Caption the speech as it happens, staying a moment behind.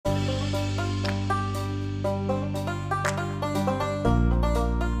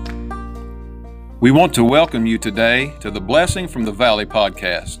We want to welcome you today to the Blessing from the Valley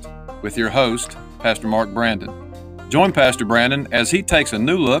podcast with your host, Pastor Mark Brandon. Join Pastor Brandon as he takes a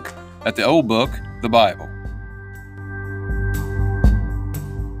new look at the old book, the Bible.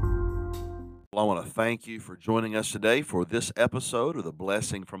 Well, I want to thank you for joining us today for this episode of the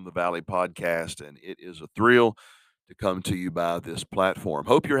Blessing from the Valley podcast, and it is a thrill to come to you by this platform.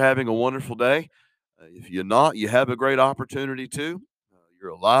 Hope you're having a wonderful day. If you're not, you have a great opportunity to. You're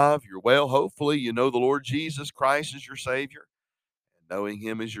alive, you're well. Hopefully, you know the Lord Jesus Christ is your Savior, and knowing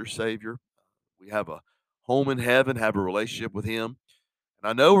Him as your Savior, we have a home in heaven, have a relationship with Him. And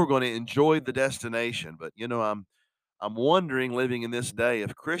I know we're going to enjoy the destination, but I'm wondering, living in this day,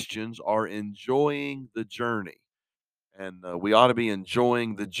 if Christians are enjoying the journey, and we ought to be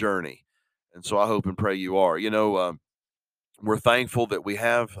enjoying the journey. And so I hope and pray you are. We're thankful that we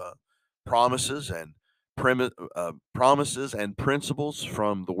have promises and principles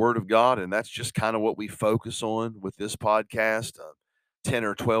from the Word of God, and that's just kind of what we focus on with this podcast. 10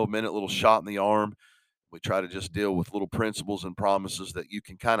 or 12 minute little shot in the arm. We try to just deal with little principles and promises that you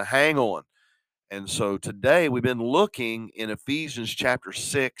can kind of hang on. And so today we've been looking in Ephesians chapter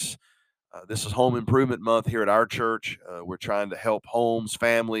 6. This is Home Improvement Month here at our church. We're trying to help homes,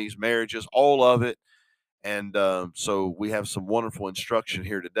 families, marriages, all of it. And so we have some wonderful instruction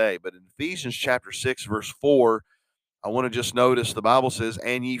here today. But in Ephesians chapter 6, verse 4, I want to just notice the Bible says,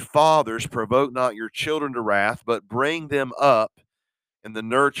 "And ye fathers, provoke not your children to wrath, but bring them up in the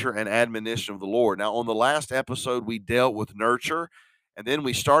nurture and admonition of the Lord." Now, on the last episode, we dealt with nurture, and then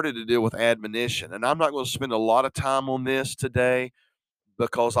we started to deal with admonition. And I'm not going to spend a lot of time on this today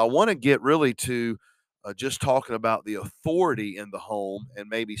because I want to get really to just talking about the authority in the home and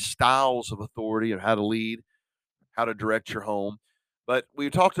maybe styles of authority and how to lead, how to direct your home. But we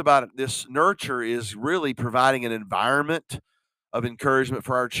talked about it, this nurture is really providing an environment of encouragement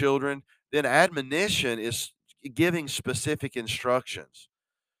for our children. Then admonition is giving specific instructions.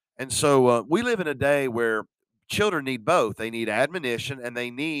 And so we live in a day where children need both. They need admonition and they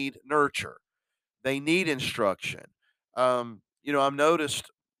need nurture. They need instruction. I've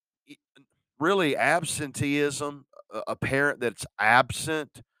noticed e- really absenteeism, a parent that's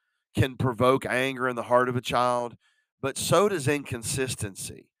absent can provoke anger in the heart of a child, but so does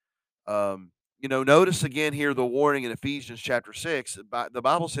inconsistency. Notice again here the warning in Ephesians chapter 6. The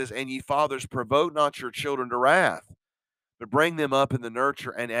Bible says, "And ye fathers, provoke not your children to wrath, but bring them up in the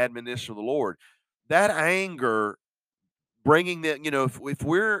nurture and admonition of the Lord." That anger, bringing them, if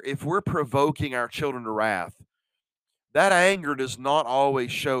we're provoking our children to wrath, that anger does not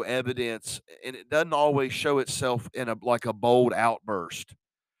always show evidence, and it doesn't always show itself in a bold outburst.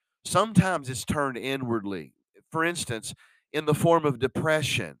 Sometimes it's turned inwardly. For instance, in the form of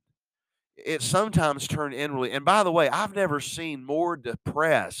depression, it's sometimes turned inwardly. And by the way, I've never seen more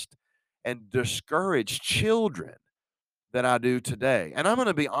depressed and discouraged children than I do today. And I'm going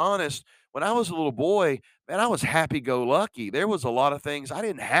to be honest, when I was a little boy, man, I was happy go lucky. There was a lot of things I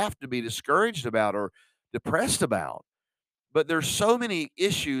didn't have to be discouraged about or depressed about. But there's so many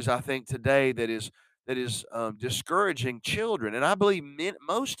issues, I think, today that is discouraging children, and I believe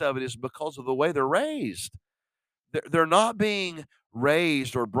most of it is because of the way they're raised. They're not being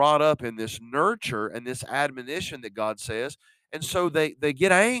raised or brought up in this nurture and this admonition that God says, and so they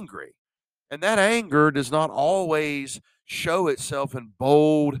get angry, and that anger does not always show itself in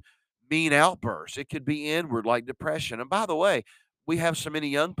bold, mean outbursts. It could be inward, like depression. And by the way, we have so many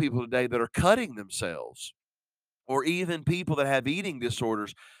young people today that are cutting themselves, or even people that have eating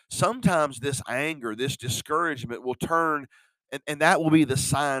disorders. Sometimes this anger, this discouragement will turn, and that will be the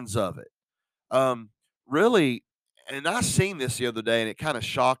signs of it. Um, really, and I seen this the other day, and it kind of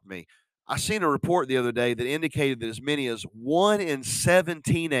shocked me. I seen a report the other day that indicated that as many as 1 in 7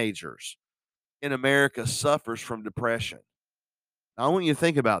 teenagers in America suffers from depression. Now, I want you to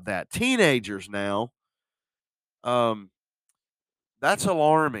think about that. Teenagers now, um, that's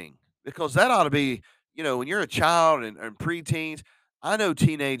alarming because that ought to be, when you're a child and preteens. I know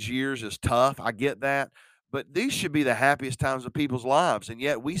teenage years is tough. I get that. But these should be the happiest times of people's lives. And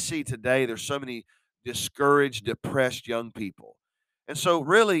yet we see today there's so many discouraged, depressed young people. And so,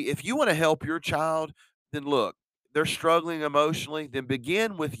 really, if you want to help your child, then look, they're struggling emotionally, then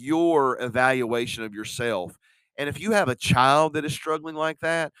begin with your evaluation of yourself. And if you have a child that is struggling like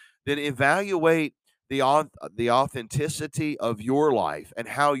that, then evaluate the authenticity of your life and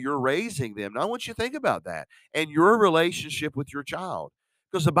how you're raising them. Now, I want you to think about that and your relationship with your child,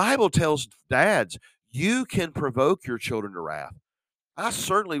 because the Bible tells dads you can provoke your children to wrath. I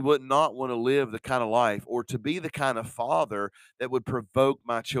certainly would not want to live the kind of life or to be the kind of father that would provoke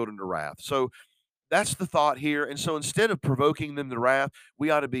my children to wrath. So that's the thought here. And so instead of provoking them to wrath,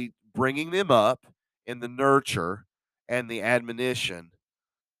 we ought to be bringing them up in the nurture and the admonition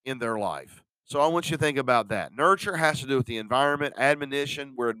in their life. So I want you to think about that. Nurture has to do with the environment,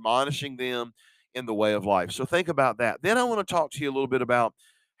 admonition, we're admonishing them in the way of life. So think about that. Then I want to talk to you a little bit about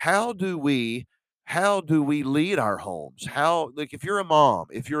how do we how do we lead our homes? How, like, if you're a mom,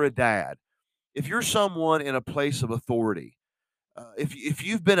 if you're a dad, if you're someone in a place of authority, if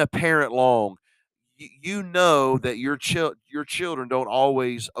you've been a parent long, you know that your children don't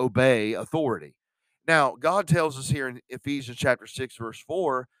always obey authority. Now, God tells us here in Ephesians chapter 6 verse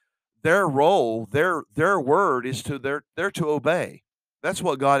 4, their role, their word is to they're to obey. That's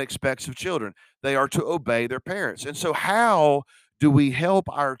what God expects of children. They are to obey their parents. And so how do we help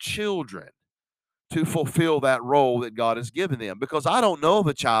our children to fulfill that role that God has given them? Because I don't know of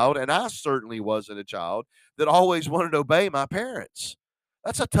a child, and I certainly wasn't a child that always wanted to obey my parents.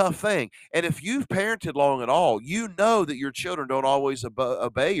 That's a tough thing. And if you've parented long at all, you know that your children don't always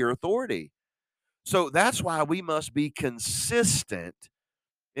obey your authority. So that's why we must be consistent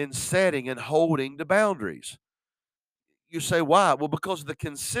in setting and holding the boundaries. You say, why? Well, because the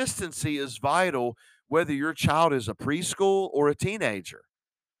consistency is vital whether your child is a preschool or a teenager.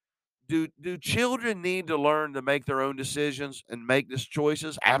 Do children need to learn to make their own decisions and make these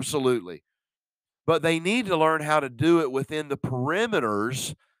choices? Absolutely. But they need to learn how to do it within the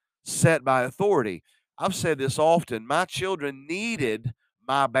perimeters set by authority. I've said this often. My children needed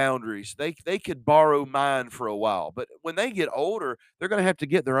my boundaries. They could borrow mine for a while, but when they get older, they're going to have to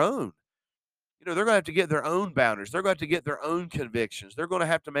get their own. They're going to have to get their own boundaries. They're going to have to get their own convictions. They're going to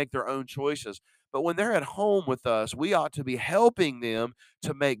have to make their own choices. But when they're at home with us, we ought to be helping them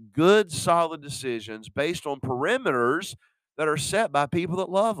to make good, solid decisions based on perimeters that are set by people that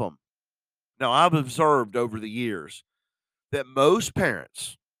love them. Now, I've observed over the years that most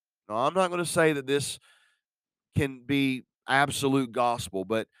parents, now I'm not going to say that this can be absolute gospel,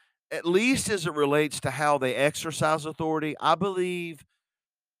 but at least as it relates to how they exercise authority, I believe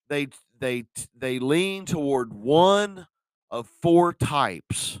they they lean toward one of four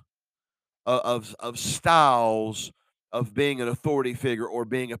types of styles of being an authority figure or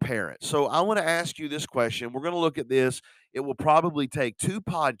being a parent. So I want to ask you this question. We're going to look at this. It will probably take 2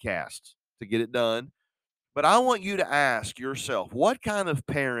 podcasts to get it done, but I want you to ask yourself, what kind of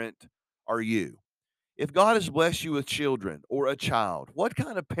parent are you? If God has blessed you with children or a child, what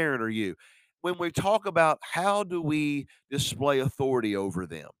kind of parent are you? When we talk about how do we display authority over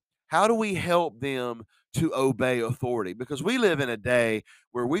them? How do we help them to obey authority? Because we live in a day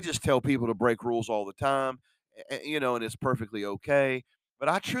where we just tell people to break rules all the time, and it's perfectly okay. But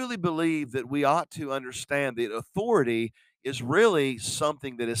I truly believe that we ought to understand that authority is really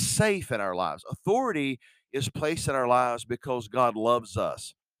something that is safe in our lives. Authority is placed in our lives because God loves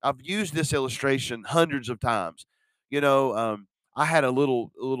us. I've used this illustration hundreds of times. I had a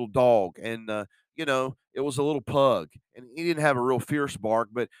little dog, and it was a little pug, and he didn't have a real fierce bark,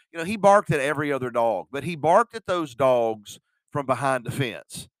 but he barked at every other dog, but he barked at those dogs from behind the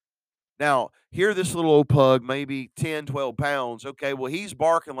fence. Now, here this little old pug, maybe 10, 12 pounds. Okay, well, he's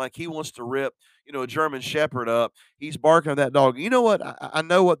barking like he wants to rip, a German Shepherd up. He's barking at that dog. You know what? I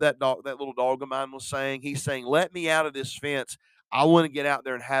know what that little dog of mine was saying. He's saying, let me out of this fence. I want to get out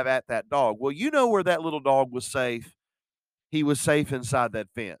there and have at that dog. Well, you know where that little dog was safe? He was safe inside that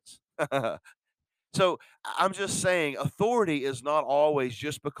fence. So I'm just saying, authority is not always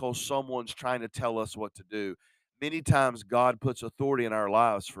just because someone's trying to tell us what to do. Many times, God puts authority in our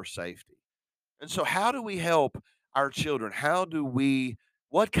lives for safety. And so, how do we help our children?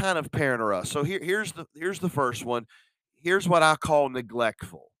 What kind of parent are us? So here's the first one. Here's what I call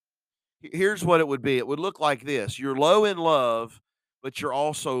neglectful. Here's what it would be. It would look like this: you're low in love, but you're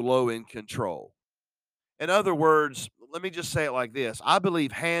also low in control. In other words, let me just say it like this: I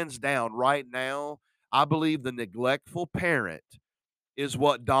believe, hands down, right now, I believe the neglectful parent is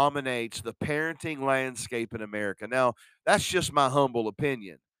what dominates the parenting landscape in America. Now, that's just my humble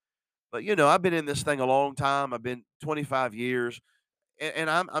opinion. But I've been in this thing a long time. I've been 25 years, and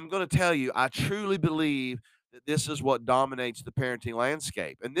I'm going to tell you, I truly believe that this is what dominates the parenting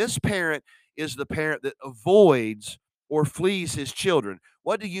landscape. And this parent is the parent that avoids or flees his children.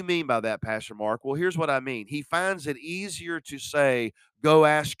 What do you mean by that, Pastor Mark? Well, here's what I mean. He finds it easier to say, "Go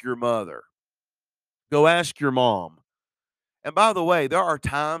ask your mother. Go ask your mom." And by the way, there are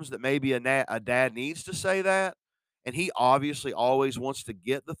times that maybe a dad needs to say that, and he obviously always wants to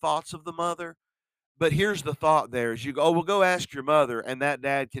get the thoughts of the mother. But here's the thought there is you go, "Oh, well, go ask your mother," and that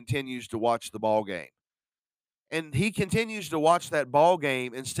dad continues to watch the ball game. And he continues to watch that ball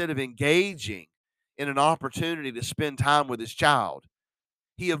game instead of engaging in an opportunity to spend time with his child.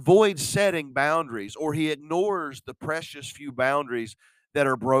 He avoids setting boundaries, or he ignores the precious few boundaries that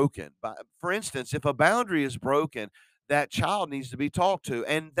are broken. For instance, if a boundary is broken, that child needs to be talked to,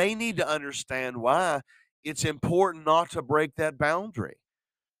 and they need to understand why it's important not to break that boundary.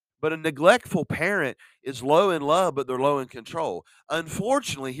 But a neglectful parent is low in love, but they're low in control.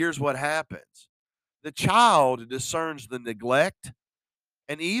 Unfortunately, here's what happens. The child discerns the neglect,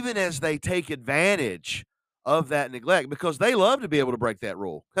 and even as they take advantage of that neglect, because they love to be able to break that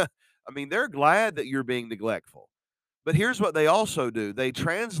rule. I mean, they're glad that you're being neglectful. But here's what they also do. They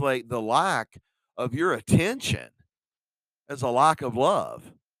translate the lack of your attention as a lack of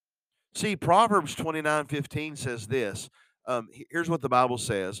love. See, Proverbs 29:15 says this. Here's what the Bible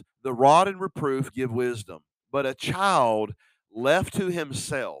says: the rod and reproof give wisdom, but a child left to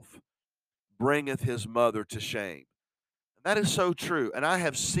himself bringeth his mother to shame. And that is so true. And I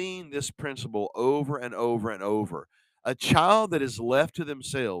have seen this principle over and over and over. A child that is left to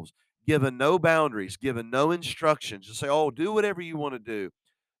themselves, given no boundaries, given no instructions, to say, oh, do whatever you want to do,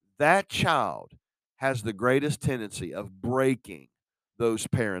 that child has the greatest tendency of breaking those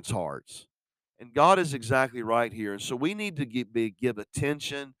parents' hearts. And God is exactly right here. And so we need to give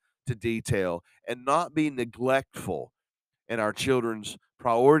attention to detail and not be neglectful in our children's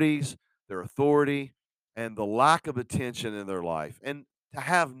priorities, their authority, and the lack of attention in their life, and to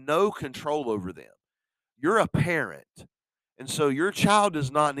have no control over them. You're a parent, and so your child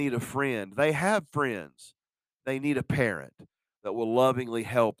does not need a friend. They have friends. They need a parent that will lovingly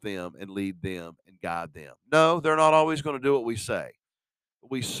help them and lead them and guide them. No, they're not always going to do what we say.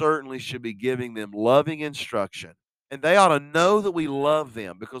 But we certainly should be giving them loving instruction. And they ought to know that we love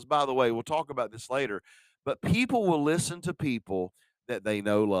them because, by the way, we'll talk about this later, but people will listen to people that they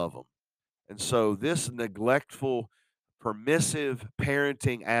know love them. And so this neglectful, permissive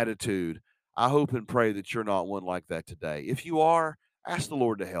parenting attitude, I hope and pray that you're not one like that today. If you are, ask the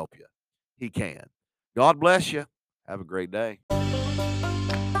Lord to help you. He can. God bless you. Have a great day.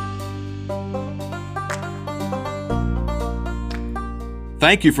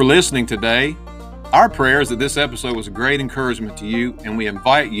 Thank you for listening today. Our prayer is that this episode was a great encouragement to you, and we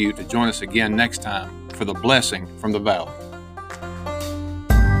invite you to join us again next time for the Blessing from the Valley.